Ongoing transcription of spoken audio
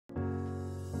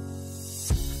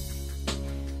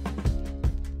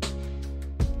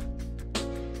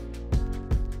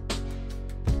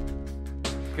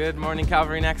Good morning,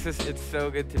 Calvary Nexus. It's so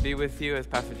good to be with you. As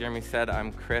Pastor Jeremy said,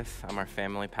 I'm Chris. I'm our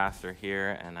family pastor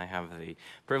here, and I have the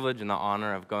privilege and the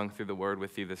honor of going through the Word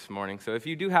with you this morning. So if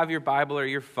you do have your Bible or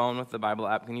your phone with the Bible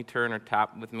app, can you turn or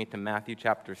tap with me to Matthew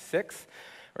chapter 6?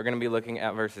 We're going to be looking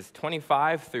at verses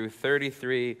 25 through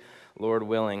 33, Lord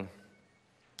willing.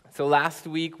 So last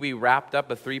week, we wrapped up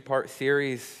a three-part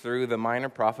series through the minor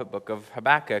prophet book of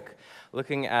Habakkuk,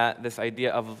 looking at this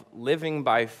idea of living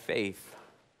by faith.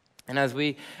 And as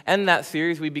we end that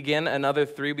series, we begin another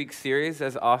 3-week series,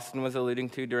 as Austin was alluding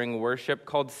to during worship,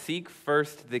 called Seek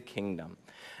First the Kingdom.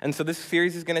 And so this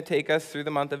series is going to take us through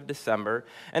the month of December,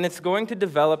 and it's going to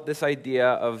develop this idea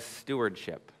of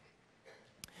stewardship.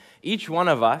 Each one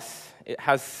of us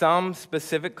has some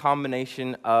specific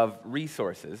combination of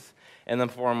resources in the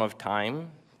form of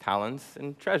time, talents,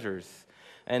 and treasures.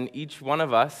 And each one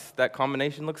of us, that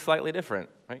combination looks slightly different.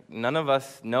 Right? None of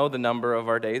us know the number of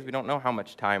our days. We don't know how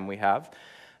much time we have.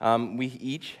 We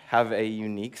each have a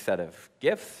unique set of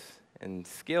gifts and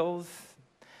skills,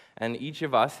 and each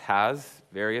of us has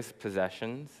various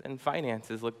possessions, and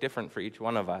finances look different for each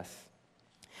one of us.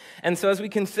 And so as we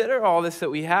consider all this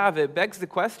that we have, it begs the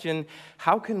question,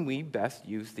 how can we best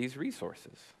use these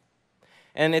resources?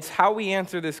 And it's how we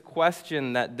answer this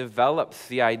question that develops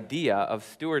the idea of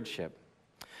stewardship.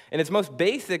 In its most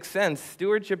basic sense,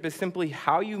 stewardship is simply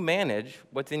how you manage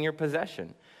what's in your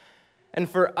possession. And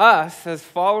for us, as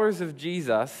followers of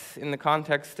Jesus, in the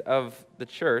context of the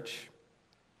church,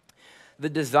 the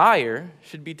desire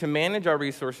should be to manage our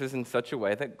resources in such a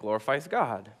way that glorifies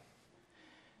God.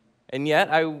 And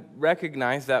yet, I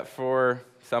recognize that for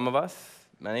some of us,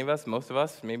 many of us, most of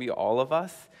us, maybe all of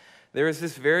us, there is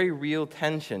this very real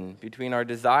tension between our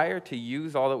desire to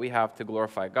use all that we have to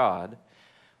glorify God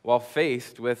while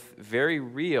faced with very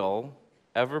real,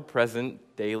 ever-present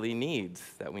daily needs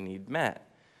that we need met.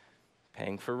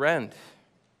 Paying for rent,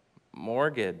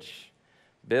 mortgage,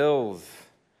 bills,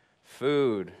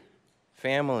 food,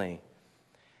 family.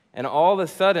 And all of a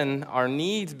sudden, our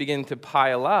needs begin to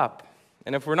pile up.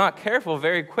 And if we're not careful,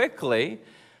 very quickly,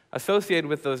 associated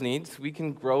with those needs, we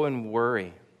can grow in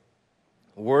worry.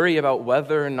 Worry about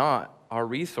whether or not our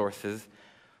resources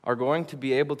are going to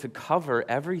be able to cover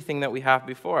everything that we have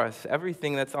before us,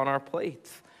 everything that's on our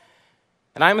plates.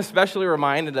 And I'm especially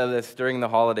reminded of this during the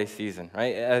holiday season,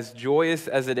 right? As joyous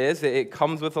as it is, it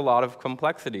comes with a lot of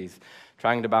complexities.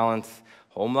 Trying to balance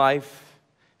home life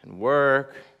and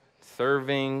work,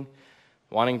 serving,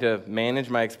 wanting to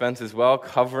manage my expenses well,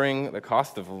 covering the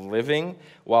cost of living,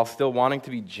 while still wanting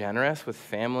to be generous with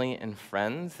family and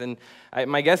friends. And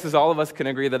my guess is all of us can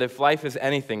agree that if life is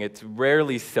anything, it's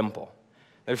rarely simple.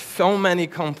 There's so many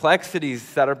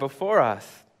complexities that are before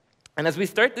us. And as we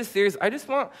start this series, I just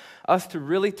want us to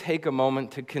really take a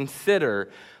moment to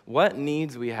consider what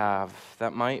needs we have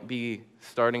that might be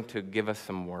starting to give us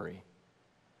some worry.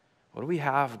 What do we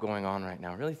have going on right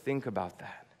now? Really think about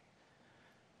that.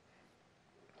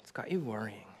 It's got you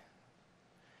worrying.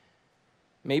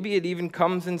 Maybe it even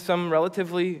comes in some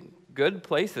relatively good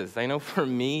places. I know for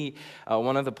me,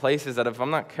 one of the places that if I'm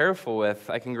not careful with,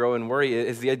 I can grow and worry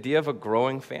is the idea of a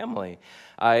growing family.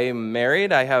 I'm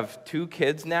married. I have 2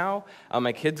 kids now.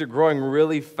 My kids are growing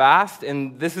really fast,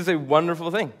 and this is a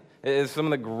wonderful thing. It is some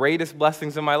of the greatest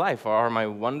blessings of my life are my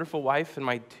wonderful wife and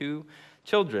my 2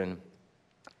 children.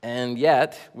 And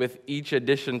yet, with each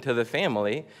addition to the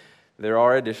family, there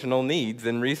are additional needs,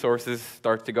 and resources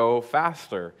start to go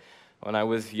faster. When I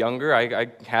was younger, I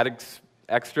had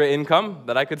extra income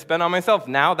that I could spend on myself.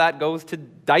 Now that goes to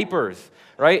diapers,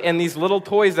 right? And these little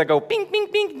toys that go ping, ping,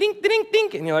 ping, ding, ding, ding,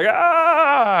 and you're like,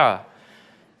 ah!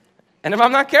 And if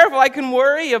I'm not careful, I can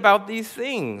worry about these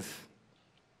things.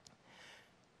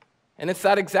 And it's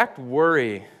that exact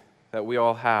worry that we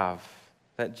all have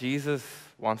that Jesus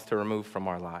wants to remove from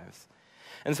our lives.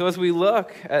 And so as we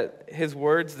look at his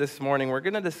words this morning, we're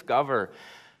going to discover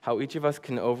how each of us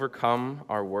can overcome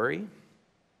our worry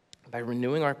by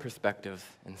renewing our perspectives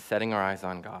and setting our eyes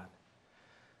on God,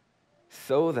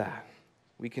 so that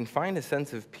we can find a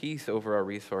sense of peace over our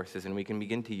resources and we can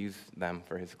begin to use them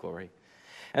for his glory.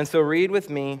 And so read with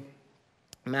me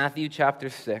Matthew chapter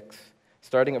 6,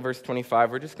 starting at verse 25.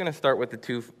 We're just going to start with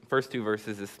the first two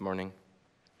verses this morning.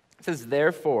 It says,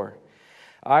 "Therefore,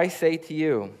 I say to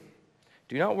you,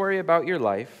 do not worry about your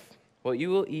life, what you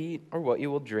will eat or what you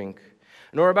will drink,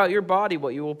 nor about your body,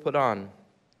 what you will put on.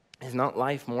 Is not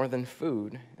life more than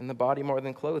food, and the body more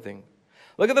than clothing?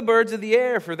 Look at the birds of the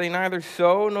air, for they neither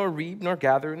sow nor reap nor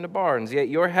gather into barns, yet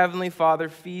your heavenly Father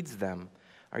feeds them.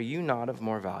 Are you not of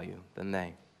more value than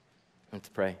they?" Let's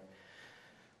pray.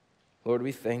 Lord,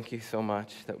 we thank you so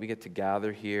much that we get to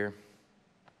gather here,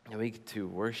 and we get to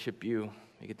worship you,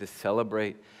 We get to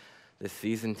celebrate this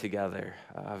season together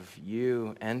of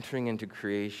you entering into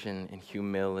creation in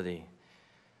humility.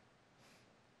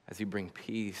 As you bring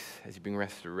peace, as you bring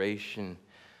restoration,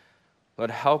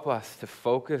 Lord, help us to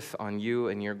focus on you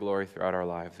and your glory throughout our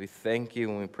lives. We thank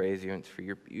you and we praise you, and it's for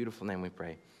your beautiful name we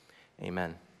pray.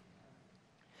 Amen.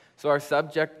 So our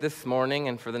subject this morning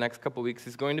and for the next couple weeks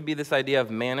is going to be this idea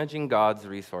of managing God's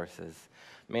resources.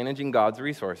 Managing God's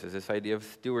resources, this idea of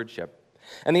stewardship.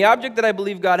 And the object that I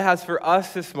believe God has for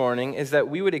us this morning is that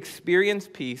we would experience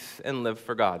peace and live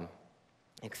for God.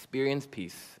 Experience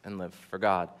peace and live for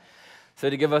God.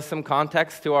 So to give us some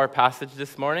context to our passage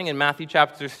this morning, in Matthew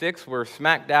chapter 6, we're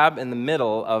smack dab in the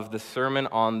middle of the Sermon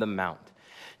on the Mount.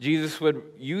 Jesus would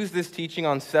use this teaching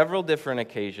on several different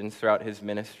occasions throughout his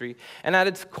ministry, and at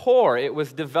its core, it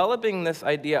was developing this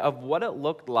idea of what it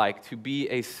looked like to be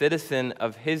a citizen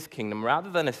of his kingdom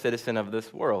rather than a citizen of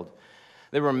this world.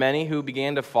 There were many who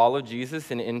began to follow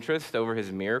Jesus in interest over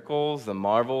his miracles, the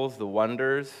marvels, the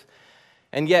wonders,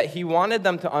 and yet he wanted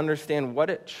them to understand what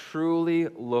it truly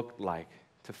looked like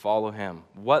to follow him,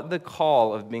 what the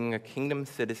call of being a kingdom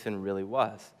citizen really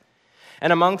was.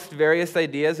 And amongst various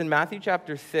ideas, in Matthew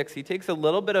chapter 6, he takes a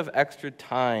little bit of extra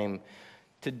time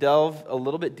to delve a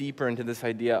little bit deeper into this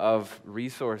idea of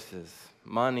resources,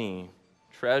 money,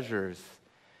 treasures.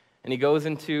 And he goes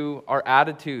into our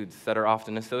attitudes that are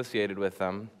often associated with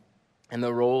them and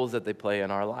the roles that they play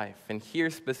in our life. And here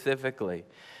specifically,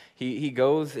 he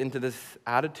goes into this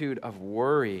attitude of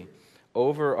worry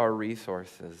over our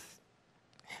resources.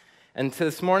 And so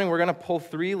this morning, we're going to pull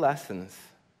 3 lessons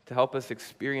to help us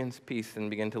experience peace and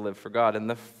begin to live for God. And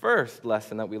the first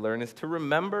lesson that we learn is to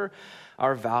remember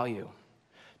our value.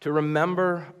 To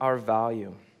remember our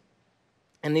value.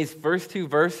 In these first 2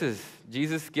 verses,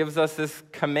 Jesus gives us this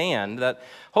command that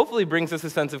hopefully brings us a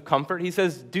sense of comfort. He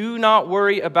says, do not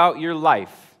worry about your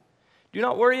life. Do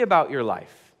not worry about your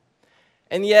life.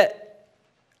 And yet,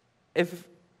 if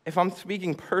I'm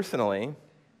speaking personally,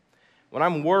 when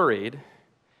I'm worried,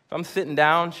 if I'm sitting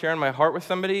down sharing my heart with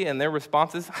somebody and their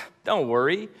response is, don't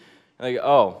worry, like,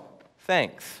 oh,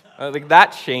 thanks. Like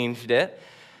that changed it.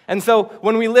 And so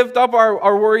when we lift up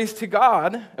our worries to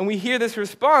God and we hear this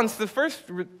response, the first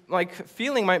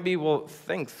feeling might be, well,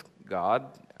 thanks, God.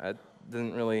 That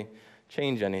doesn't really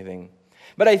change anything.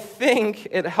 But I think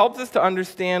it helps us to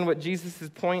understand what Jesus'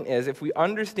 point is if we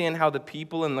understand how the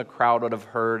people in the crowd would have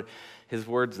heard his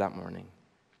words that morning.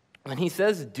 And he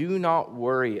says, do not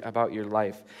worry about your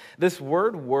life. This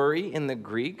word worry in the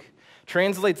Greek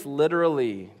translates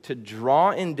literally to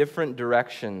draw in different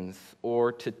directions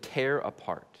or to tear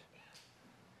apart.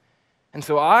 And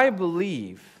so I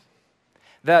believe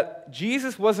that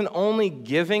Jesus wasn't only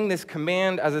giving this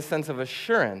command as a sense of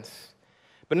assurance,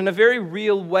 but in a very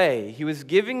real way, he was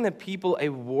giving the people a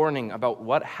warning about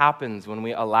what happens when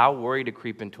we allow worry to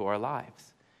creep into our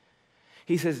lives.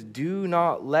 He says, do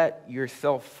not let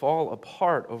yourself fall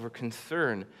apart over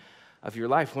concern of your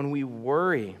life. When we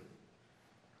worry,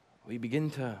 we begin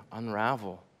to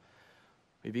unravel.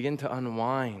 We begin to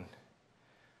unwind.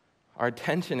 Our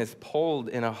attention is pulled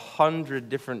in 100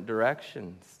 different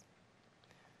directions.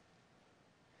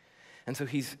 And so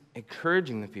he's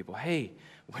encouraging the people, hey,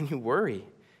 when you worry,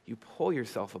 you pull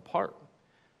yourself apart.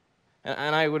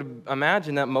 And I would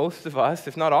imagine that most of us,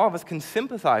 if not all of us, can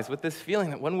sympathize with this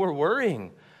feeling that when we're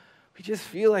worrying, we just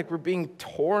feel like we're being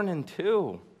torn in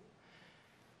two.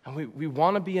 And we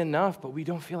want to be enough, but we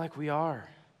don't feel like we are.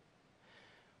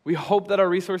 We hope that our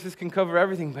resources can cover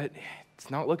everything, but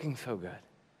it's not looking so good.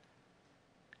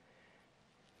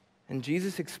 And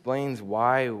Jesus explains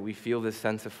why we feel this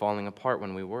sense of falling apart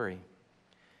when we worry.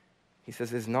 He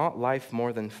says, is not life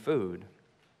more than food,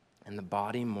 and the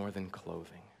body more than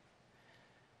clothing?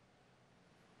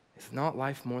 Is not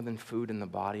life more than food and the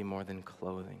body more than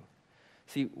clothing?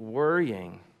 See,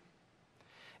 worrying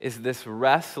is this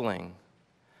wrestling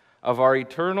of our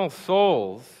eternal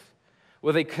souls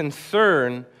with a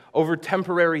concern over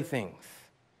temporary things.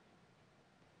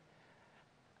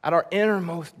 At our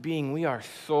innermost being, we are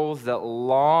souls that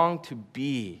long to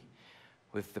be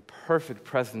with the perfect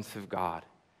presence of God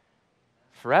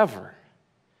forever,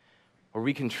 where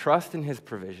we can trust in his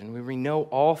provision, where we know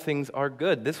all things are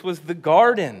good. This was the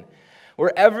garden,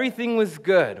 where everything was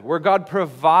good, where God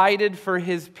provided for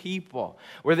his people,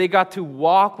 where they got to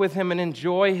walk with him and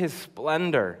enjoy his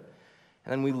splendor.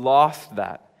 And then we lost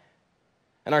that.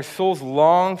 And our souls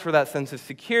long for that sense of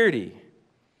security.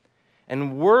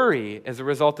 And worry is a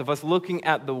result of us looking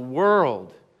at the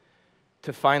world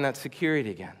to find that security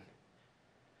again.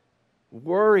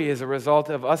 Worry is a result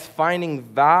of us finding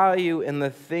value in the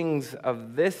things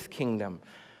of this kingdom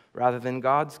rather than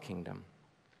God's kingdom.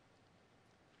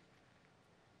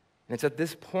 And it's at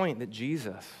this point that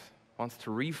Jesus wants to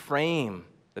reframe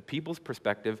the people's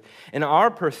perspective and our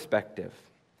perspective.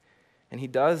 And he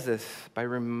does this by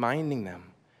reminding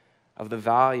them of the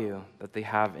value that they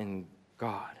have in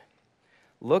God.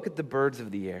 Look at the birds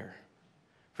of the air,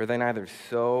 for they neither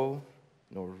sow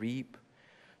nor reap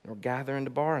nor gather into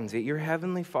barns, yet your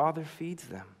heavenly Father feeds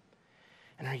them.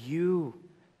 And are you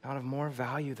not of more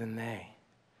value than they?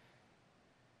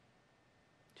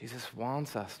 Jesus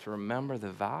wants us to remember the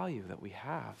value that we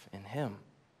have in him.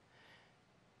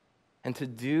 And to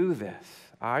do this,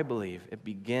 I believe, it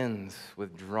begins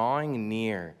with drawing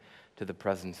near to the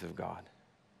presence of God.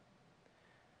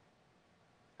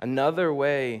 Another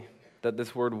way that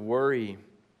this word worry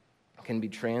can be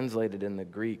translated in the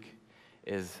Greek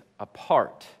is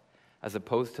apart as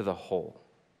opposed to the whole.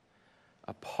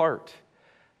 Apart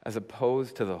as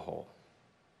opposed to the whole.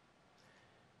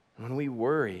 When we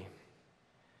worry,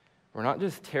 we're not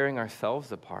just tearing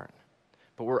ourselves apart,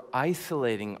 but we're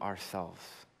isolating ourselves.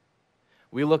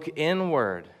 We look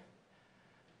inward.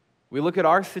 We look at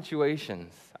our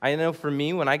situations. I know for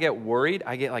me, when I get worried,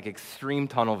 I get like extreme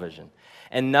tunnel vision.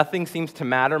 And nothing seems to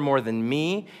matter more than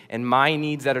me and my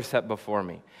needs that are set before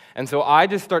me. And so I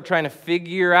just start trying to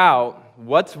figure out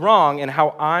what's wrong and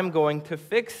how I'm going to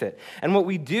fix it. And what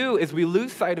we do is we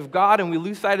lose sight of God and we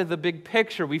lose sight of the big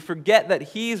picture. We forget that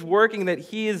he's working, that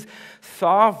he is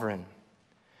sovereign.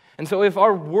 And so if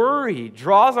our worry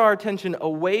draws our attention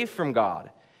away from God,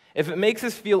 if it makes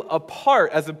us feel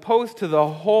apart as opposed to the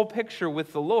whole picture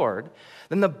with the Lord,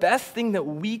 then the best thing that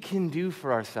we can do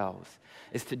for ourselves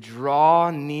is to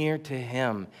draw near to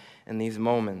him in these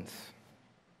moments.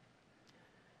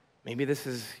 Maybe this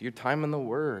is your time in the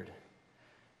Word,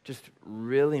 just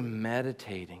really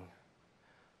meditating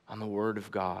on the Word of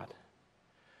God,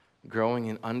 growing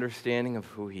in understanding of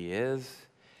who he is,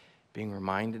 being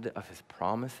reminded of his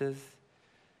promises,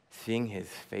 seeing his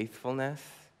faithfulness,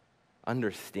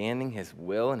 understanding his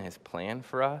will and his plan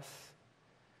for us.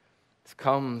 This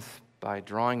comes by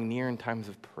drawing near in times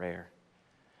of prayer,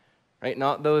 right?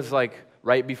 Not those like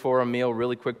right before a meal,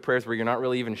 really quick prayers where you're not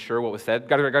really even sure what was said.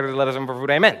 God, let us in for food,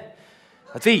 amen.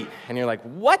 Let's eat. And you're like,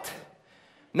 what?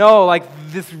 No, like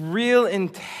this real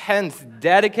intense,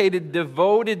 dedicated,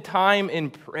 devoted time in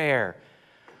prayer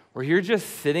where you're just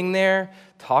sitting there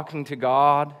talking to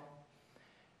God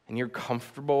and you're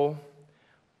comfortable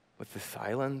with the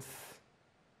silence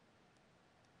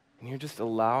and you're just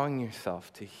allowing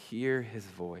yourself to hear his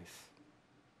voice.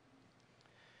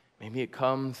 Maybe it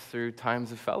comes through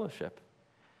times of fellowship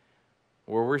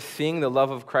where we're seeing the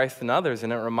love of Christ in others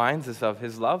and it reminds us of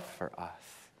his love for us.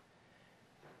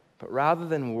 But rather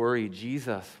than worry,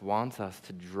 Jesus wants us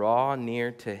to draw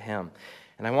near to him.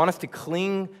 And I want us to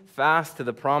cling fast to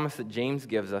the promise that James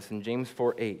gives us in James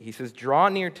 4:8. He says, draw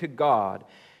near to God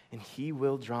and he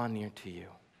will draw near to you.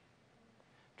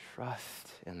 Trust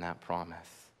in that promise.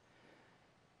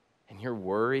 In your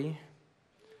worry,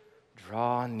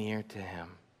 draw near to him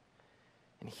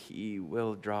and he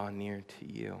will draw near to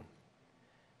you.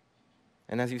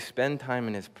 And as you spend time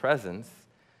in his presence,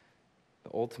 the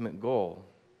ultimate goal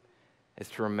is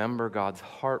to remember God's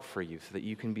heart for you so that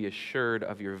you can be assured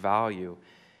of your value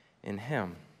in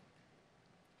him.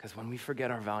 Because when we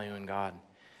forget our value in God,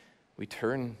 we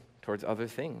turn towards other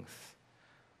things,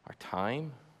 our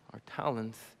time, our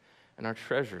talents, and our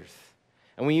treasures.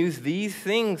 And we use these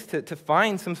things to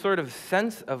find some sort of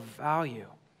sense of value.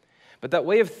 But that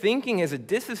way of thinking is a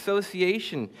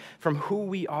disassociation from who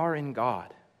we are in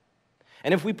God.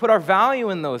 And if we put our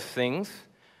value in those things,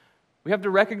 we have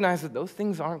to recognize that those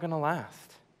things aren't going to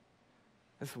last.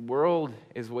 This world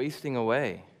is wasting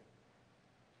away.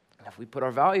 And if we put our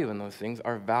value in those things,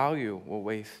 our value will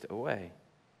waste away.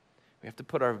 We have to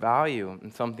put our value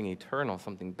in something eternal,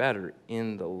 something better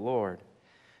in the Lord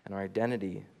and our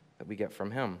identity that we get from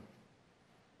him.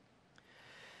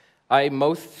 I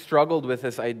most struggled with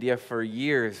this idea for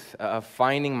years of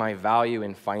finding my value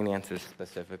in finances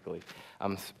specifically.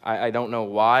 I don't know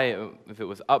why. If it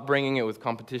was upbringing, it was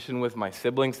competition with my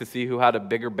siblings to see who had a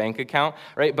bigger bank account,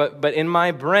 right? But in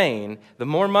my brain, the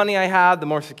more money I had, the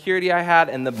more security I had,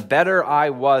 and the better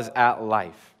I was at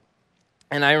life.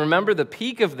 And I remember the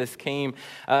peak of this came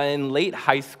in late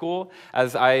high school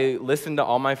as I listened to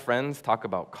all my friends talk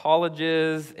about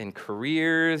colleges and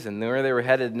careers and where they were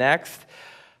headed next.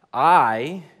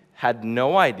 I had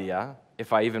no idea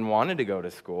if I even wanted to go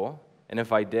to school. And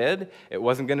if I did, it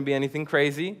wasn't going to be anything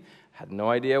crazy. I had no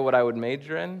idea what I would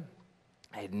major in.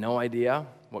 I had no idea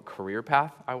what career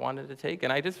path I wanted to take.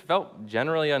 And I just felt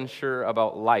generally unsure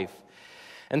about life.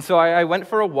 And so I went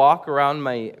for a walk around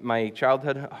my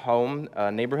childhood home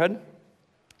neighborhood.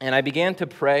 And I began to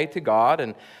pray to God,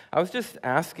 and I was just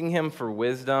asking him for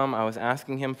wisdom. I was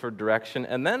asking him for direction.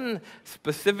 And then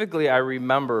specifically, I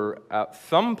remember at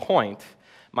some point,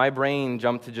 my brain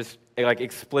jumped to just like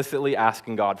explicitly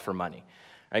asking God for money.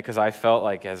 Right? Because I felt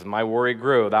like as my worry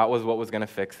grew, that was what was going to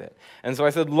fix it. And so I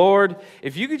said, Lord,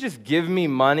 if you could just give me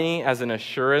money as an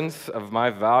assurance of my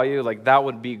value, like that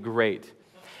would be great.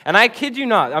 And I kid you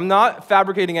not, I'm not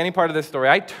fabricating any part of this story.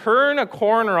 I turn a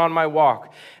corner on my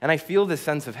walk, and I feel this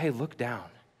sense of, hey, look down.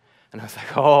 And I was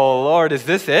like, oh, Lord, is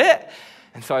this it?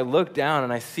 And so I look down,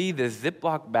 and I see this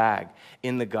Ziploc bag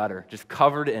in the gutter, just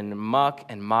covered in muck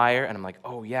and mire. And I'm like,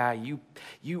 oh, yeah,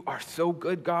 you are so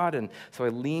good, God. And so I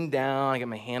lean down, I get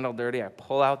my hand all dirty, I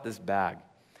pull out this bag,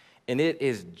 and it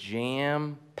is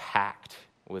jam-packed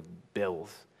with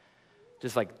bills,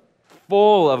 just like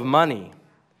full of money.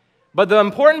 But the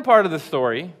important part of the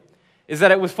story is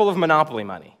that it was full of Monopoly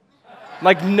money.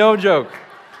 Like, no joke.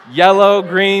 Yellow,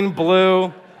 green,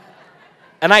 blue.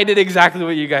 And I did exactly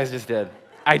what you guys just did.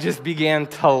 I just began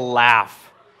to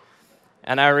laugh.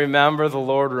 And I remember the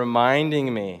Lord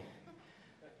reminding me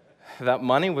that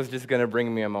money was just going to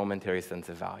bring me a momentary sense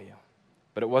of value.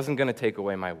 But it wasn't going to take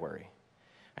away my worry.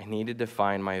 I needed to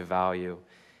find my value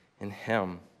in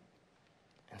Him.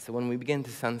 And so when we begin to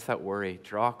sense that worry,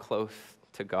 draw close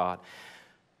to God,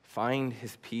 find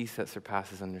His peace that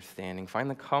surpasses understanding, find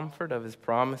the comfort of His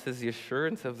promises, the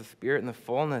assurance of the Spirit, and the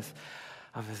fullness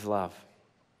of His love.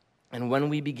 And when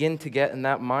we begin to get in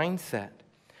that mindset,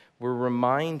 we're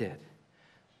reminded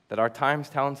that our times,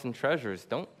 talents, and treasures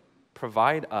don't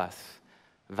provide us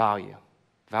value.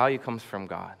 Value comes from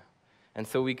God. And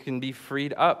so we can be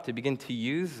freed up to begin to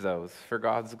use those for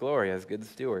God's glory as good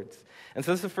stewards. And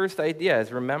so that's the first idea,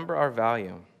 is remember our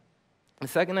value. The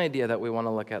second idea that we want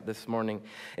to look at this morning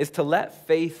is to let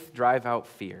faith drive out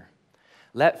fear.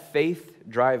 Let faith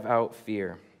drive out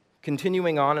fear.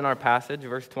 Continuing on in our passage,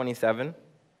 verse 27, it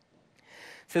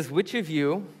says, which of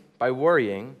you, by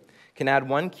worrying, can add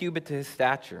 1 cubit to his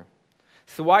stature?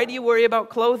 So why do you worry about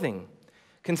clothing?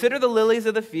 Consider the lilies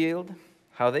of the field,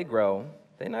 how they grow.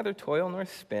 They neither toil nor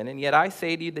spin, and yet I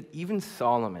say to you that even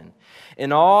Solomon,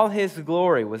 in all his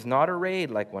glory, was not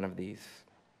arrayed like one of these.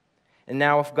 And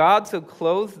now if God so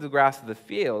clothes the grass of the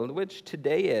field, which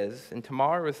today is, and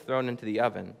tomorrow is thrown into the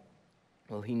oven,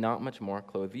 will he not much more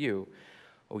clothe you,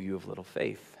 O you of little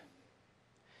faith?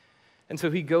 And so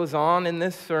he goes on in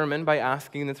this sermon by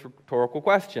asking this rhetorical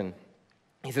question.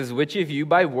 He says, which of you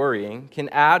by worrying can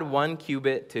add 1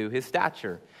 cubit to his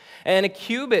stature? And a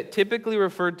cubit typically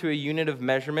referred to a unit of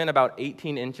measurement about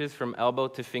 18 inches from elbow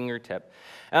to fingertip.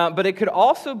 But it could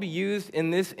also be used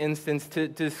in this instance to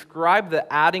describe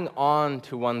the adding on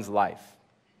to one's life.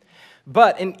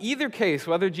 But in either case,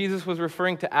 whether Jesus was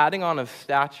referring to adding on of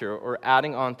stature or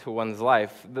adding on to one's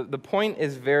life, the point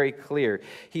is very clear.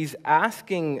 He's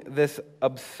asking this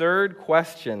absurd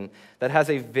question that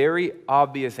has a very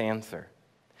obvious answer.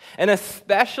 And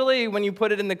especially when you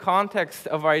put it in the context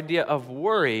of our idea of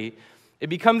worry, it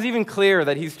becomes even clearer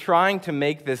that he's trying to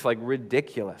make this like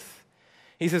ridiculous.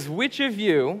 He says, which of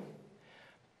you,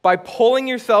 by pulling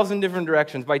yourselves in different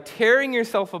directions, by tearing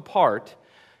yourself apart,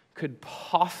 could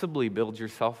possibly build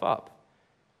yourself up?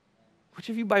 Which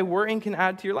of you by worrying can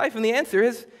add to your life? And the answer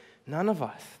is none of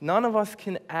us. None of us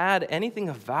can add anything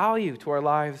of value to our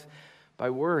lives by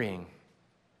worrying.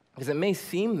 Because it may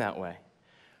seem that way.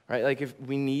 Right? Like if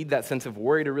we need that sense of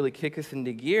worry to really kick us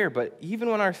into gear, but even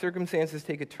when our circumstances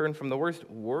take a turn from the worst,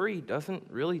 worry doesn't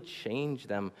really change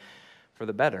them for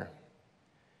the better.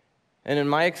 And in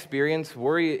my experience,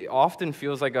 worry often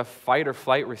feels like a fight or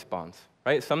flight response,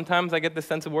 right? Sometimes I get this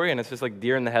sense of worry and it's just like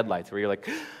deer in the headlights where you're like,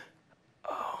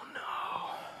 oh no,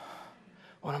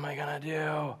 what am I gonna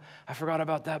do? I forgot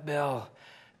about that bill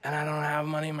and I don't have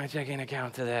money in my checking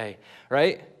account today,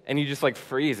 right? And you just like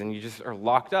freeze and you just are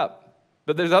locked up.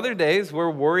 But there's other days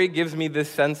where worry gives me this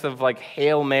sense of like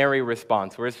Hail Mary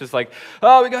response, where it's just like,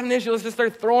 oh, we got an issue, let's just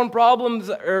start throwing problems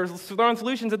or throwing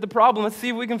solutions at the problem, let's see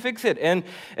if we can fix it. And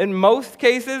in most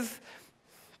cases,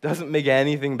 doesn't make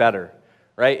anything better,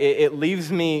 right? It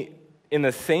leaves me in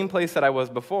the same place that I was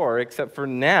before, except for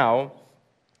now,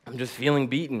 I'm just feeling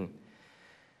beaten.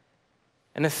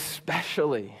 And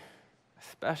especially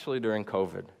during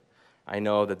COVID, I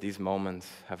know that these moments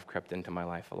have crept into my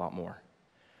life a lot more.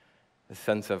 The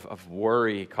sense of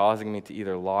worry causing me to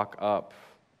either lock up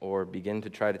or begin to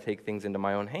try to take things into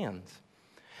my own hands.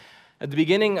 At the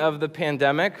beginning of the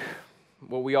pandemic,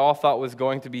 what we all thought was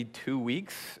going to be 2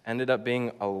 weeks ended up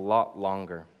being a lot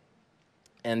longer.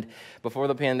 And before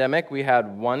the pandemic, we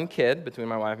had 1 kid between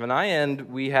my wife and I, and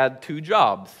we had 2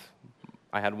 jobs.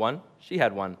 I had 1, she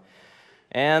had 1.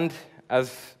 And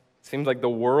as seems like the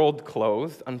world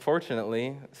closed.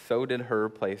 Unfortunately, so did her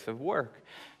place of work.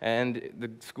 And the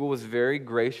school was very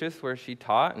gracious where she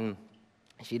taught, and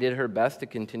she did her best to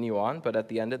continue on, but at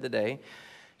the end of the day,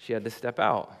 she had to step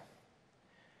out.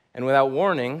 And without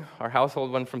warning, our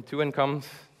household went from 2 incomes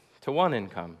to 1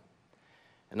 income.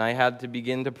 And I had to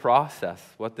begin to process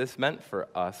what this meant for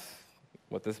us,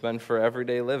 what this meant for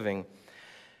everyday living.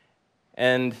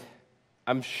 And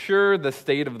I'm sure the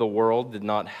state of the world did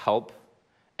not help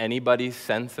anybody's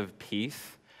sense of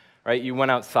peace, right? You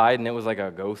went outside and it was like a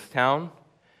ghost town,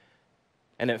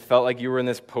 and it felt like you were in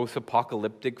this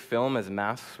post-apocalyptic film as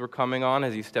masks were coming on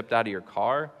as you stepped out of your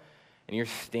car, and you're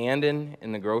standing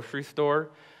in the grocery store,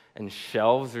 and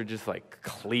shelves are just like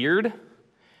cleared,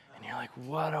 and you're like,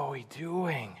 what are we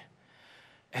doing?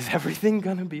 Is everything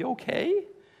gonna be okay?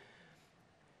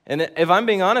 And if I'm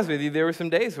being honest with you, there were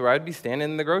some days where I'd be standing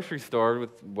in the grocery store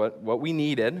with what we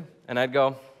needed, and I'd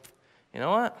go, you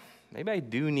know what? Maybe I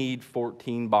do need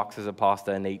 14 boxes of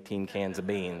pasta and 18 cans of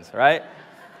beans, right?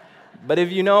 But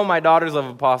if you know my daughters love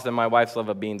of pasta and my wife's love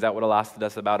of beans, that would have lasted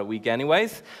us about a week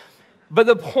anyways. But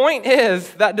the point is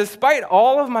that despite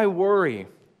all of my worry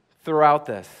throughout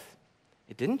this,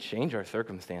 it didn't change our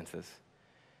circumstances.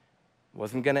 It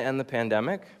wasn't going to end the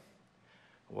pandemic.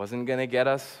 It wasn't going to get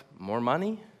us more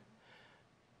money.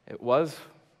 It was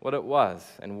what it was,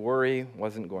 and worry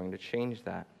wasn't going to change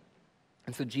that.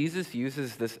 And so Jesus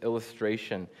uses this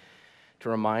illustration to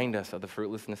remind us of the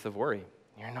fruitlessness of worry.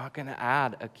 You're not going to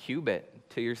add a cubit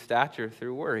to your stature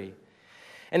through worry.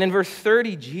 And in verse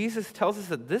 30, Jesus tells us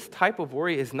that this type of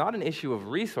worry is not an issue of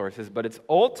resources, but it's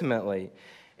ultimately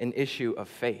an issue of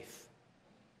faith.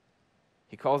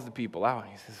 He calls the people out,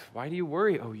 and he says, why do you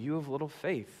worry, oh, you of little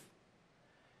faith?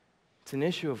 It's an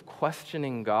issue of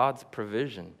questioning God's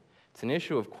provision. It's an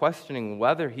issue of questioning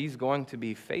whether he's going to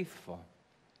be faithful.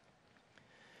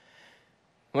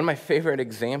 One of my favorite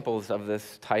examples of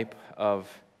this type of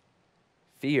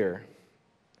fear,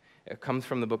 it comes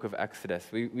from the book of Exodus.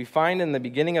 We find in the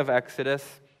beginning of Exodus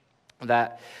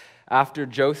that after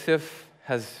Joseph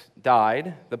has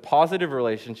died, the positive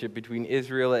relationship between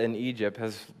Israel and Egypt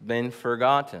has been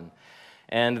forgotten.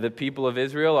 And the people of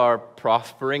Israel are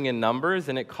prospering in numbers,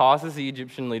 and it causes the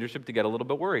Egyptian leadership to get a little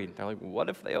bit worried. They're like, what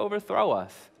if they overthrow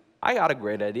us? I got a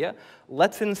great idea.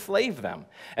 Let's enslave them.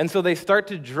 And so they start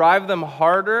to drive them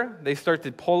harder. They start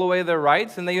to pull away their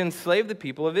rights, and they enslave the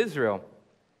people of Israel.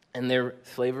 And their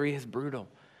slavery is brutal.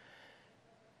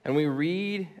 And we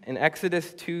read in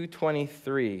Exodus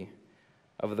 2:23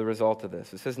 of the result of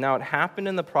this. It says, now it happened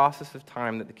in the process of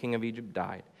time that the king of Egypt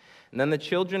died. And then the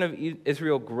children of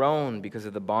Israel groaned because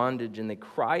of the bondage, and they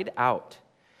cried out.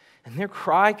 And their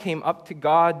cry came up to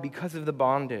God because of the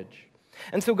bondage.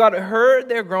 And so God heard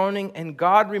their groaning, and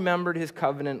God remembered his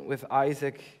covenant with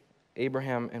Isaac,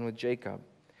 Abraham, and with Jacob.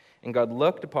 And God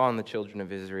looked upon the children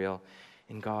of Israel,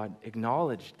 and God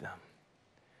acknowledged them.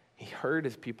 He heard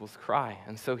his people's cry,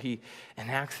 and so he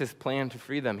enacts his plan to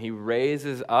free them. He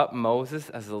raises up Moses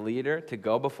as the leader to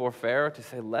go before Pharaoh to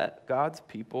say, let God's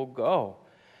people go.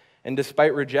 And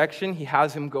despite rejection, he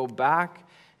has him go back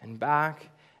and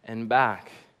back and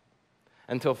back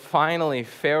until finally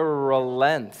Pharaoh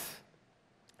relents.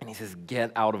 And he says,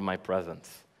 get out of my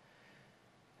presence.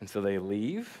 And so they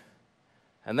leave.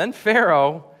 And then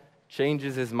Pharaoh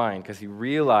changes his mind because he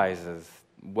realizes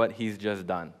what he's just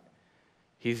done.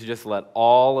 He's just let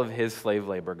all of his slave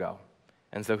labor go.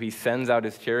 And so he sends out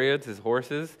his chariots, his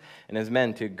horses, and his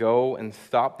men to go and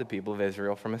stop the people of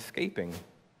Israel from escaping.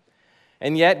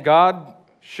 And yet God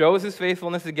shows his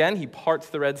faithfulness again. He parts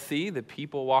the Red Sea, the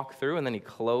people walk through, and then he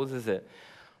closes it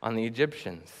on the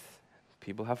Egyptians.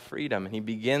 People have freedom, and he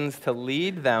begins to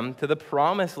lead them to the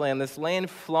promised land, this land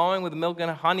flowing with milk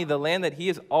and honey, the land that he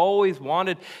has always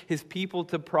wanted his people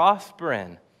to prosper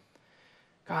in.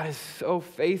 God is so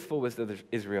faithful with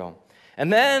Israel.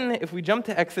 And then, if we jump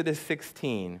to Exodus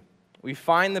 16, we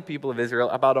find the people of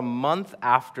Israel about a month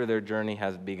after their journey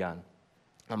has begun.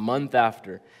 A month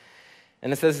after.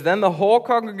 And it says, then the whole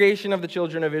congregation of the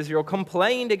children of Israel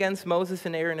complained against Moses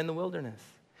and Aaron in the wilderness.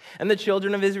 And the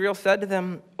children of Israel said to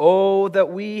them, oh,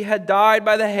 that we had died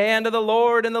by the hand of the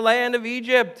Lord in the land of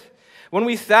Egypt, when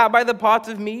we sat by the pots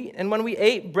of meat, and when we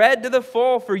ate bread to the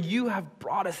full, for you have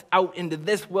brought us out into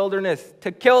this wilderness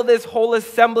to kill this whole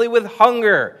assembly with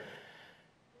hunger.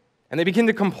 And they begin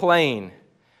to complain.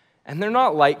 And they're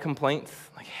not light complaints,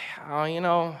 like, oh, you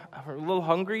know, we're a little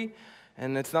hungry,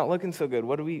 and it's not looking so good.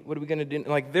 What are we going to do?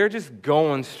 Like, they're just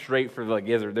going straight for the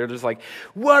gizzard. They're just like,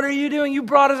 what are you doing? You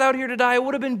brought us out here to die. It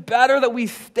would have been better that we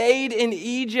stayed in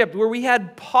Egypt, where we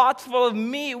had pots full of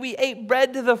meat. We ate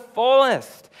bread to the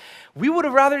fullest. We would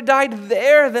have rather died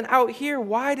there than out here.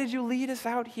 Why did you lead us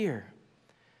out here?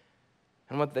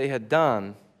 And what they had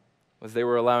done was they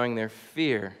were allowing their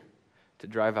fear to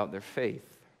drive out their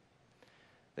faith.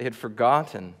 They had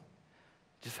forgotten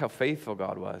just how faithful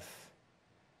God was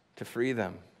to free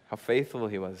them, how faithful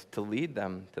he was to lead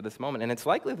them to this moment. And it's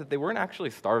likely that they weren't actually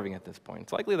starving at this point.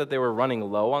 It's likely that they were running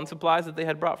low on supplies that they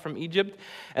had brought from Egypt,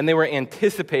 and they were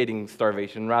anticipating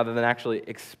starvation rather than actually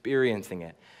experiencing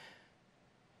it.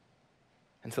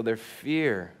 And so their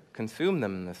fear consumed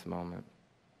them in this moment.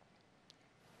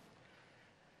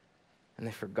 And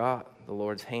they forgot the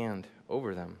Lord's hand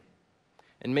over them.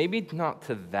 And maybe not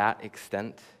to that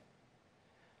extent,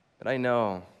 but I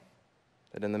know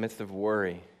that in the midst of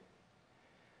worry,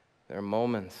 there are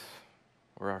moments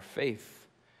where our faith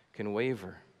can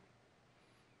waver.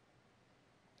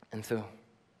 And so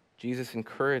Jesus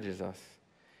encourages us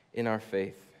in our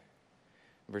faith.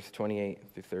 Verse 28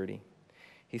 through 30.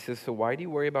 He says, so why do you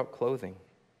worry about clothing?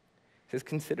 He says,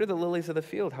 consider the lilies of the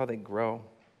field, how they grow.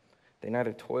 They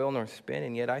neither toil nor spin,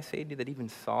 and yet I say to you that even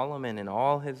Solomon in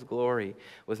all his glory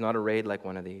was not arrayed like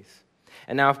one of these.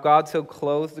 And now if God so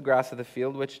clothes the grass of the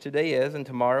field, which today is and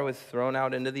tomorrow is thrown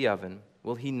out into the oven,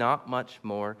 will he not much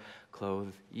more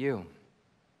clothe you?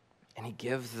 And he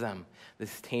gives them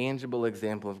this tangible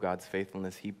example of God's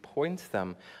faithfulness. He points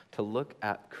them to look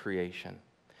at creation.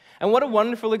 And what a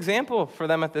wonderful example for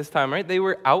them at this time, right? They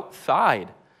were outside.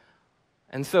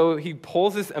 And so he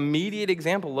pulls this immediate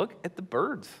example. Look at the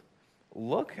birds.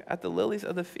 Look at the lilies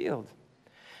of the field.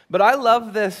 But I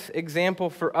love this example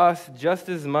for us just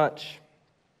as much,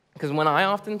 because when I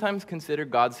oftentimes consider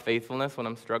God's faithfulness when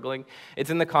I'm struggling, it's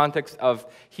in the context of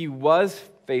he was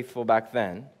faithful back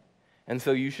then, and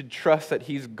so you should trust that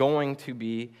he's going to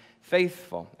be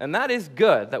faithful. And that is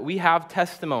good, that we have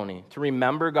testimony to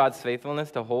remember God's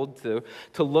faithfulness, to hold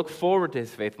to look forward to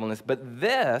his faithfulness. But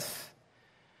this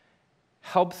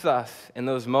helps us in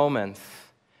those moments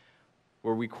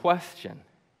where we question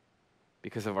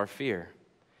because of our fear.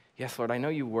 Yes, Lord, I know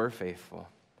you were faithful,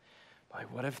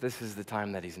 but what if this is the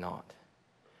time that he's not?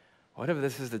 What if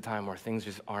this is the time where things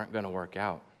just aren't going to work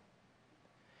out?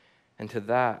 And to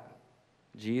that,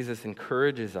 Jesus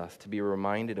encourages us to be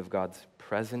reminded of God's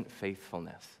present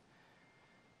faithfulness.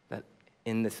 That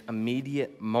in this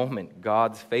immediate moment,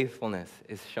 God's faithfulness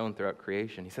is shown throughout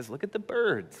creation. He says, look at the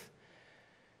birds.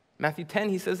 Matthew 10,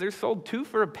 he says they're sold 2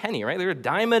 for a penny, right? They're a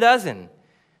dime a dozen,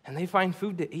 and they find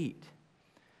food to eat.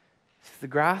 It's the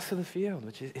grass of the field,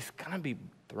 which is going to be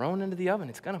thrown into the oven.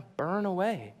 It's going to burn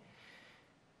away.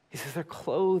 He says they're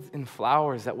clothed in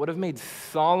flowers that would have made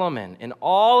Solomon, in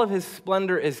all of his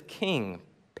splendor as king,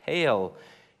 pale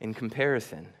in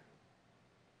comparison.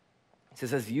 He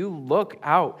says, as you look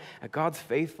out at God's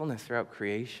faithfulness throughout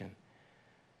creation,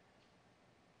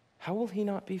 how will he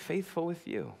not be faithful with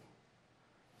you?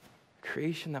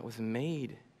 Creation that was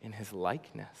made in his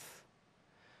likeness.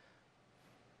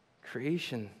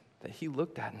 Creation that he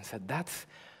looked at and said, that's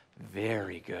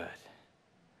very good.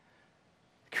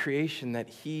 Creation that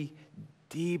he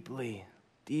deeply,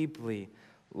 deeply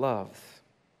loves.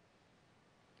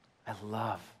 I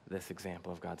love this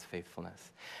example of God's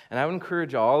faithfulness. And I would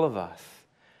encourage all of us,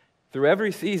 through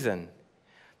every season,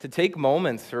 to take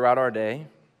moments throughout our day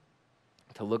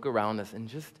to look around us and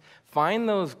just find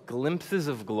those glimpses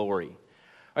of glory.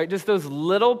 Right? Just those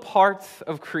little parts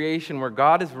of creation where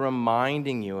God is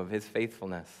reminding you of his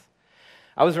faithfulness.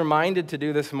 I was reminded to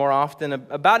do this more often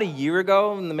about a year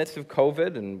ago in the midst of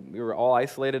COVID, and we were all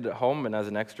isolated at home, and as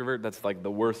an extrovert, that's like the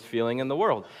worst feeling in the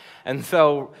world. And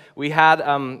so we had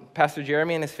Pastor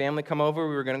Jeremy and his family come over.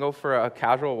 We were going to go for a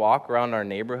casual walk around our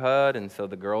neighborhood, and so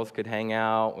the girls could hang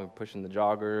out. We were pushing the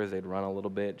joggers. They'd run a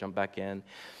little bit, jump back in.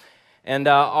 And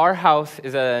our house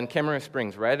is in Cameron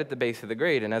Springs, right at the base of the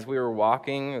grade. And as we were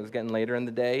walking, it was getting later in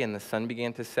the day, and the sun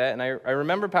began to set. And I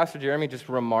remember Pastor Jeremy just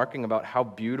remarking about how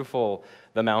beautiful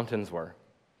the mountains were.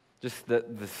 Just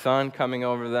the sun coming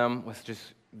over them was just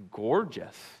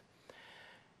gorgeous.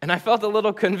 And I felt a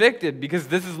little convicted because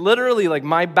this is literally like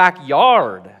my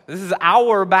backyard. This is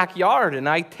our backyard, and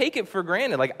I take it for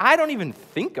granted. Like, I don't even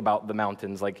think about the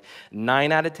mountains like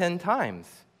 9 out of 10 times.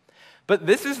 But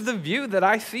this is the view that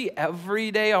I see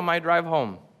every day on my drive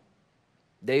home.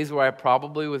 Days where I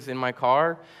probably was in my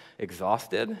car,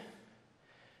 exhausted.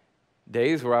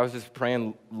 Days where I was just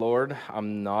praying, Lord,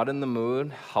 I'm not in the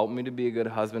mood. Help me to be a good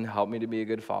husband. Help me to be a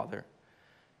good father.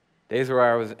 Days where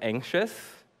I was anxious.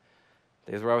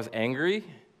 Days where I was angry.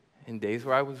 And days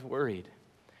where I was worried.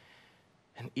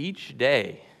 And each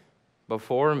day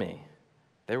before me,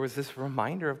 there was this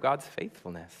reminder of God's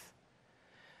faithfulness.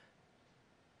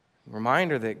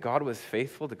 Reminder that God was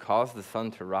faithful to cause the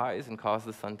sun to rise and cause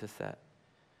the sun to set.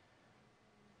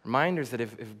 Reminders that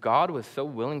if God was so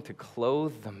willing to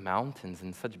clothe the mountains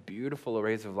in such beautiful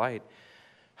arrays of light,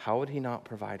 how would he not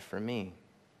provide for me?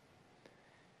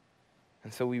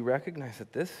 And so we recognize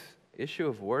that this issue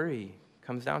of worry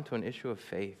comes down to an issue of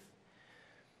faith.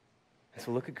 And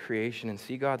so look at creation and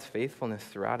see God's faithfulness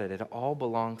throughout it. It all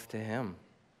belongs to him.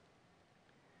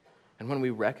 And when we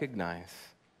recognize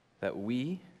that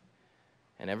we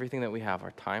and everything that we have,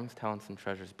 our times, talents, and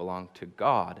treasures belong to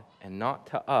God and not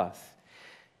to us,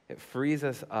 it frees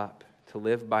us up to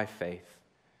live by faith,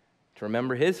 to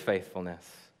remember his faithfulness,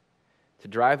 to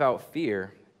drive out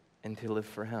fear, and to live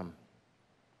for him.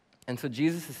 And so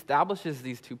Jesus establishes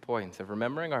these 2 points of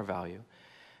remembering our value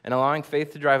and allowing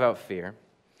faith to drive out fear.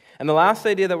 And the last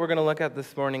idea that we're going to look at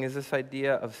this morning is this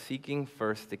idea of seeking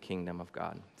first the kingdom of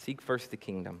God. Seek first the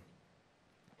kingdom.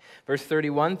 Verse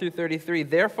 31 through 33,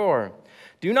 therefore,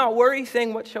 do not worry,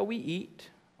 saying, what shall we eat,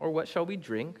 or what shall we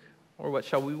drink, or what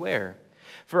shall we wear?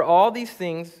 For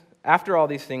after all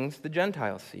these things, the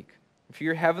Gentiles seek. For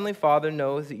your heavenly Father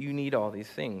knows that you need all these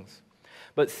things.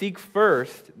 But seek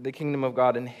first the kingdom of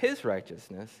God and his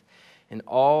righteousness, and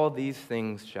all these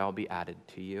things shall be added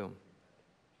to you.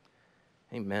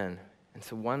 Amen. And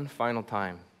so one final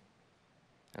time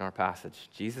in our passage,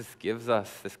 Jesus gives us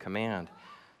this command.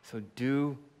 So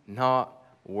do not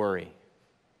worry.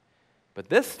 But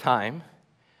this time,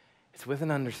 it's with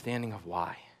an understanding of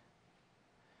why.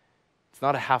 It's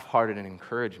not a half-hearted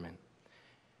encouragement.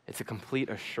 It's a complete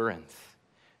assurance.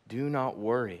 Do not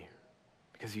worry,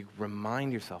 because you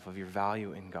remind yourself of your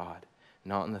value in God,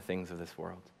 not in the things of this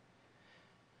world.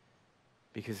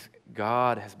 Because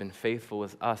God has been faithful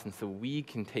with us, and so we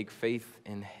can take faith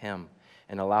in him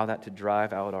and allow that to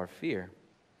drive out our fear.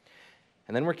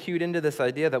 And then we're cued into this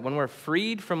idea that when we're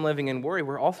freed from living in worry,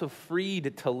 we're also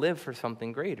freed to live for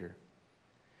something greater.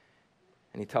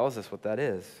 And he tells us what that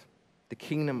is: the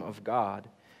kingdom of God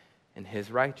and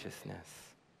his righteousness.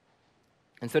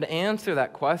 And so to answer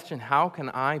that question, how can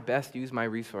I best use my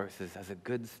resources as a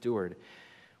good steward?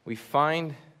 We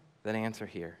find that answer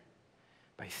here.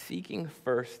 By seeking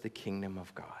first the kingdom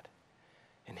of God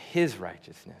and his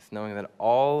righteousness, knowing that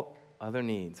all other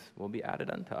needs will be added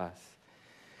unto us.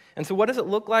 And so what does it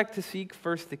look like to seek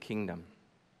first the kingdom?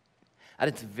 At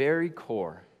its very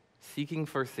core, seeking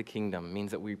first the kingdom means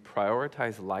that we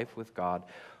prioritize life with God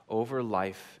over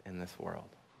life in this world.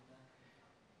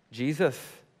 Jesus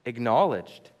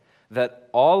acknowledged that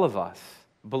all of us,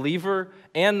 believer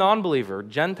and non-believer,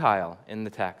 Gentile in the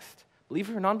text,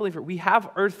 believer or non-believer, we have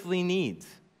earthly needs.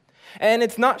 And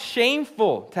it's not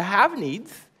shameful to have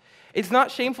needs. It's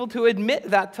not shameful to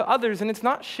admit that to others, and it's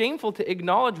not shameful to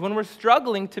acknowledge when we're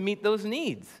struggling to meet those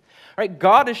needs. Right?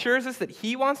 God assures us that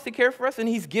he wants to care for us, and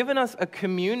he's given us a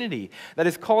community that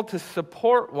is called to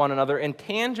support one another and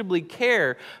tangibly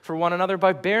care for one another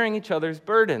by bearing each other's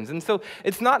burdens. And so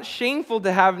it's not shameful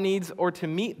to have needs or to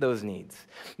meet those needs.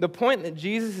 The point that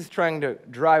Jesus is trying to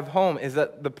drive home is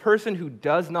that the person who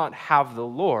does not have the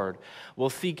Lord will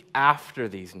seek after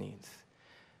these needs.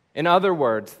 In other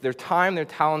words, their time, their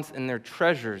talents, and their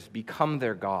treasures become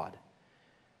their God.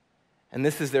 And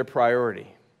this is their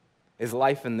priority, is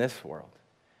life in this world.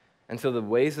 And so the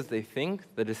ways that they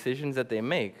think, the decisions that they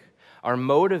make, are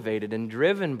motivated and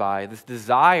driven by this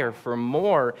desire for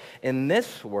more in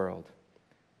this world.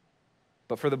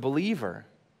 But for the believer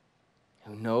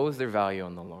who knows their value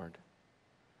in the Lord,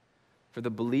 for the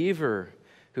believer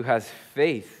who has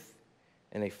faith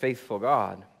in a faithful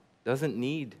God, doesn't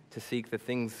need to seek the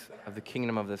things of the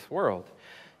kingdom of this world.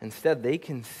 Instead, they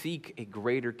can seek a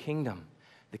greater kingdom,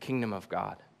 the kingdom of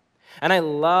God. And I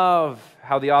love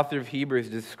how the author of Hebrews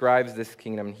describes this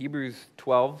kingdom. In Hebrews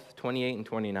 12, 28 and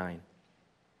 29.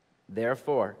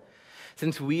 Therefore,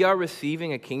 since we are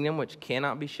receiving a kingdom which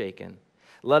cannot be shaken,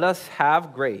 let us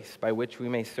have grace by which we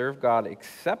may serve God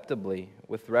acceptably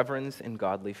with reverence and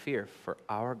godly fear, for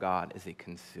our God is a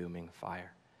consuming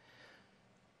fire.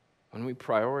 When we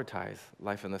prioritize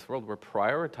life in this world, we're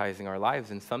prioritizing our lives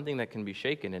in something that can be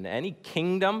shaken. And any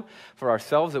kingdom for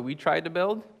ourselves that we try to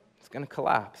build, it's going to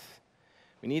collapse.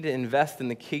 We need to invest in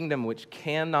the kingdom which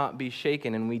cannot be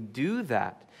shaken, and we do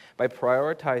that by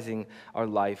prioritizing our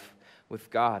life with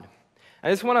God. I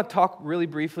just want to talk really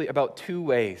briefly about 2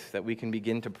 ways that we can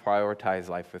begin to prioritize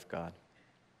life with God.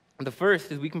 The first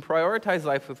is we can prioritize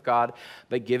life with God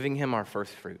by giving him our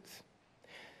first fruits.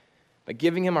 By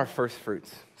giving him our first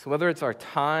fruits. So whether it's our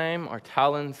time, our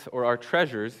talents, or our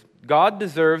treasures, God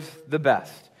deserves the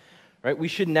best. Right? We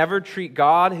should never treat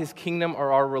God, his kingdom,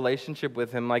 or our relationship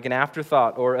with him like an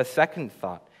afterthought or a second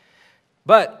thought.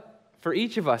 But for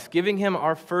each of us, giving him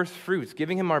our first fruits,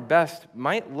 giving him our best,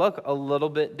 might look a little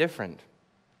bit different.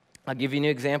 I'll give you an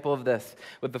example of this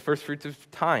with the first fruits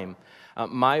of time.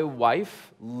 My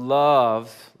wife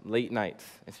loves late nights.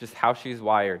 It's just how she's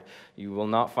wired. You will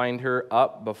not find her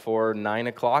up before 9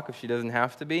 o'clock if she doesn't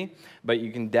have to be, but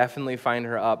you can definitely find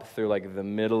her up through like the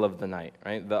middle of the night,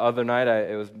 right? The other night,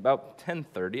 it was about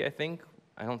 10:30, I think.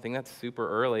 I don't think that's super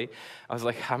early. I was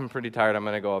like, I'm pretty tired. I'm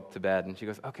going to go up to bed. And she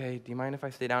goes, okay, do you mind if I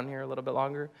stay down here a little bit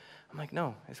longer? I'm like,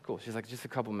 no, it's cool. She's like, just a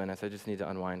couple minutes. I just need to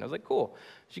unwind. I was like, cool.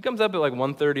 She comes up at like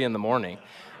 1:30 in the morning.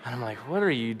 And I'm like, what are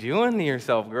you doing to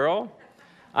yourself, girl?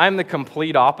 I'm the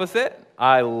complete opposite.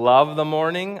 I love the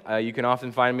morning. You can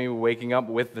often find me waking up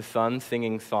with the sun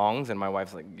singing songs. And my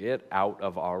wife's like, get out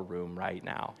of our room right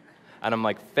now. And I'm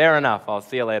like, fair enough. I'll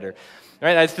see you later.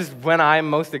 Right? That's just when I'm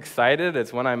most excited.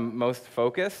 It's when I'm most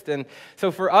focused. And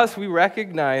so for us, we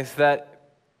recognize that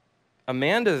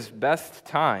Amanda's best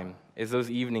time is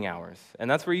those evening hours. And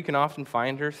that's where you can often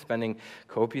find her spending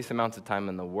copious amounts of time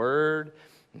in the Word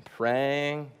and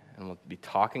praying. And we'll be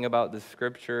talking about the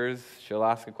Scriptures. She'll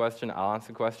ask a question, I'll ask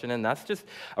a question. And that's just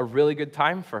a really good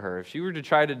time for her. If she were to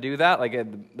try to do that, like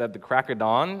at the crack of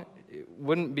dawn, it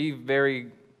wouldn't be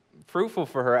very fruitful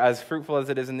for her, as fruitful as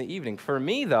it is in the evening. For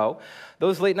me, though,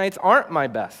 those late nights aren't my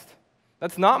best.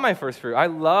 That's not my first fruit. I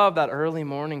love that early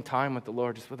morning time with the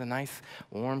Lord, just with a nice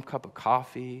warm cup of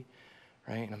coffee,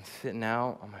 right? And I'm sitting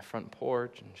out on my front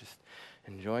porch and just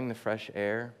enjoying the fresh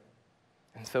air.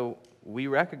 And so we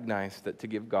recognize that to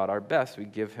give God our best, we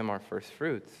give him our first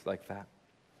fruits like that.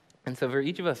 And so for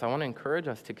each of us, I want to encourage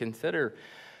us to consider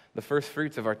the first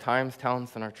fruits of our times,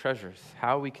 talents, and our treasures,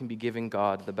 how we can be giving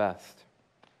God the best.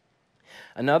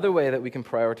 Another way that we can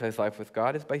prioritize life with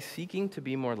God is by seeking to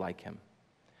be more like him.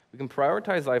 We can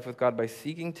prioritize life with God by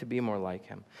seeking to be more like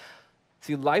him.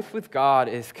 See, life with God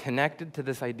is connected to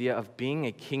this idea of being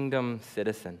a kingdom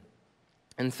citizen.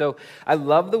 And so I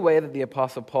love the way that the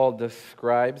Apostle Paul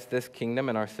describes this kingdom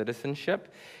and our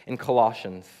citizenship in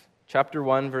Colossians chapter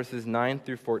 1, verses 9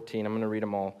 through 14. I'm going to read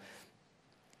them all.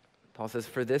 Paul says,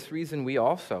 "For this reason we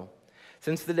also,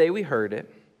 since the day we heard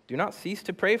it, do not cease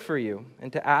to pray for you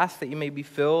and to ask that you may be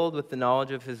filled with the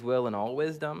knowledge of his will in all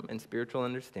wisdom and spiritual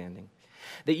understanding,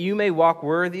 that you may walk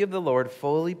worthy of the Lord,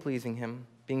 fully pleasing him,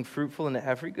 being fruitful in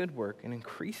every good work and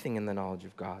increasing in the knowledge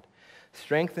of God,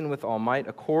 strengthened with all might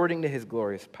according to his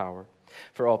glorious power,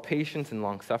 for all patience and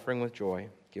long-suffering with joy.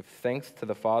 Give thanks to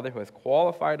the Father who has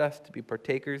qualified us to be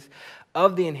partakers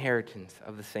of the inheritance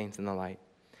of the saints in the light."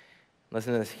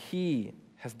 Listen to this. "He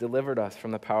has delivered us from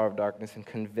the power of darkness and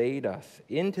conveyed us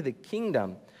into the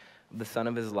kingdom of the Son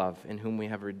of his love, in whom we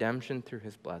have redemption through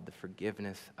his blood, the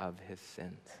forgiveness of his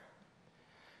sins."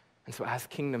 And so as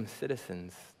kingdom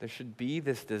citizens, there should be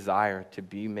this desire to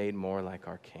be made more like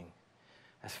our King.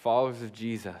 As followers of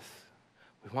Jesus,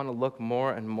 we want to look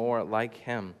more and more like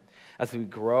him as we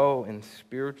grow in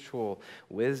spiritual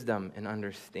wisdom and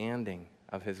understanding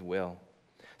of his will,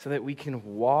 so that we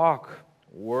can walk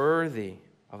worthy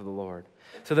of the Lord,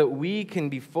 so that we can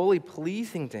be fully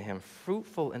pleasing to him,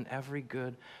 fruitful in every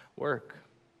good work.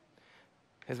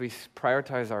 As we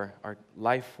prioritize our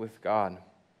life with God,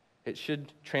 it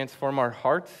should transform our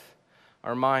hearts,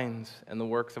 our minds, and the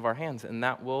works of our hands, and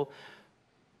that will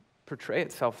portray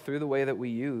itself through the way that we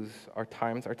use our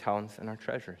times, our talents, and our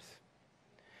treasures.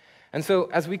 And so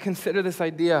as we consider this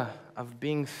idea of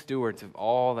being stewards of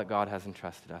all that God has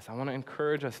entrusted us, I want to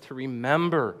encourage us to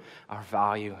remember our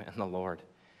value in the Lord.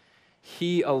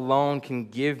 He alone can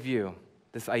give you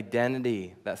this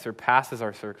identity that surpasses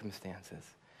our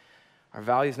circumstances. Our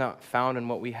value is not found in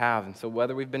what we have. And so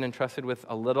whether we've been entrusted with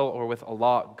a little or with a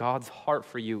lot, God's heart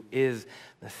for you is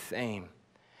the same.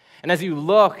 And as you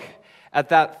look at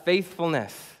that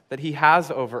faithfulness that he has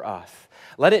over us,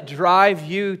 let it drive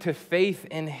you to faith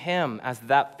in him, as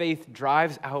that faith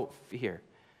drives out fear.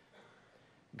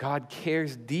 God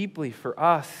cares deeply for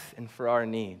us and for our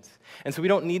needs. And so we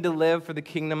don't need to live for the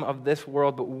kingdom of this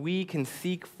world, but we can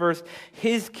seek first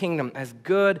his kingdom as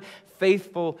good,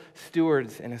 faithful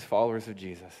stewards and as followers of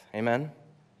Jesus. Amen?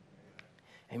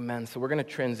 Amen. So we're going to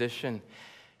transition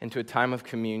into a time of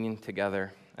communion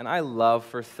together. And I love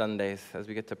First Sundays as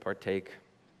we get to partake.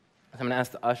 I'm going to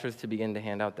ask the ushers to begin to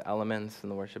hand out the elements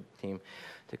and the worship team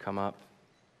to come up.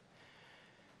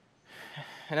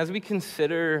 And as we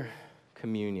consider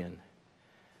communion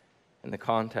in the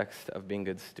context of being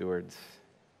good stewards,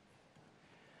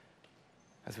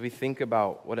 as we think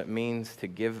about what it means to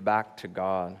give back to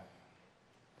God,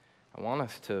 I want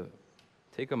us to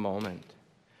take a moment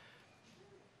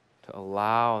to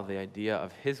allow the idea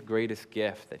of his greatest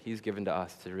gift that he's given to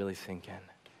us to really sink in.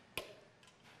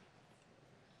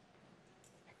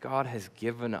 God has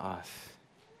given us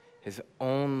his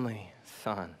only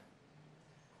Son,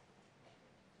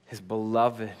 his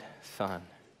beloved Son.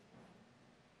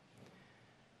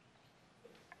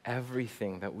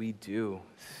 Everything that we do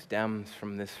stems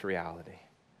from this reality.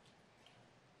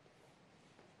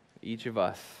 Each of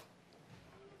us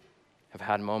have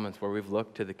had moments where we've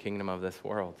looked to the kingdom of this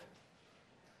world.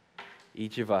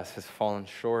 Each of us has fallen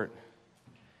short.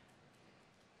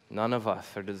 None of us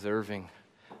are deserving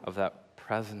of that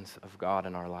presence of God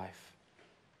in our life.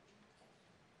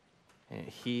 And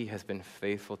he has been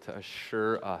faithful to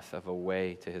assure us of a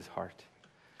way to his heart.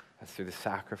 That's through the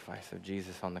sacrifice of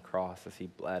Jesus on the cross as he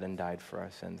bled and died for our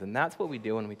sins. And that's what we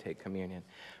do when we take communion.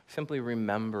 Simply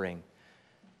remembering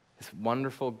this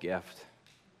wonderful gift.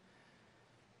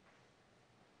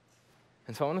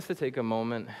 And so I want us to take a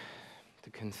moment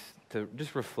to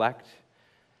just reflect,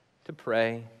 to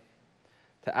pray,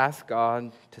 to ask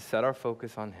God to set our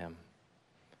focus on him,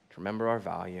 to remember our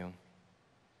value,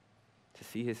 to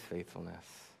see his faithfulness,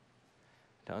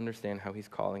 to understand how he's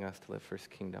calling us to live for his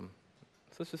kingdom.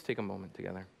 So let's just take a moment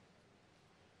together.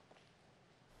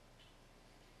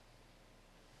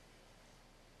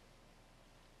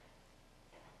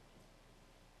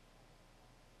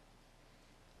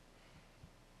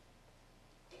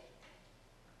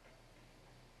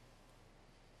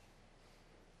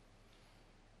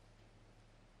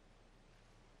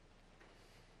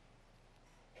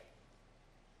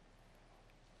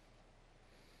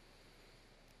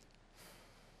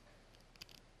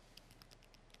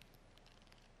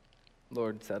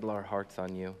 Lord, settle our hearts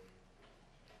on you.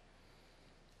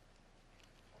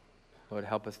 Lord,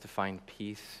 help us to find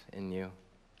peace in you.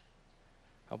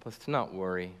 Help us to not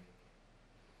worry,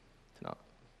 to not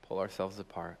pull ourselves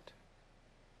apart,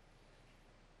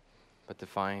 but to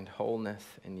find wholeness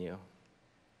in you,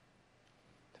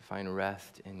 to find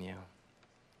rest in you,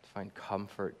 to find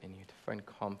comfort in you, to find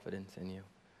confidence in you.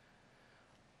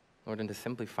 Lord, and to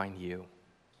simply find you.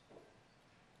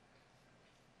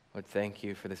 Lord, thank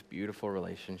you for this beautiful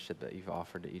relationship that you've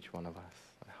offered to each one of us.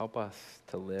 Help us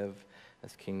to live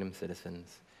as kingdom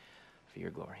citizens for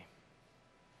your glory.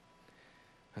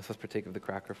 And so let's partake of the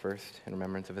cracker first in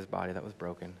remembrance of his body that was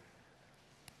broken.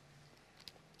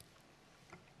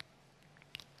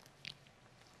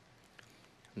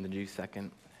 And the juice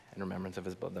second in remembrance of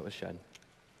his blood that was shed.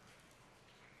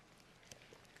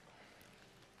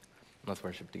 Let's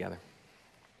worship together.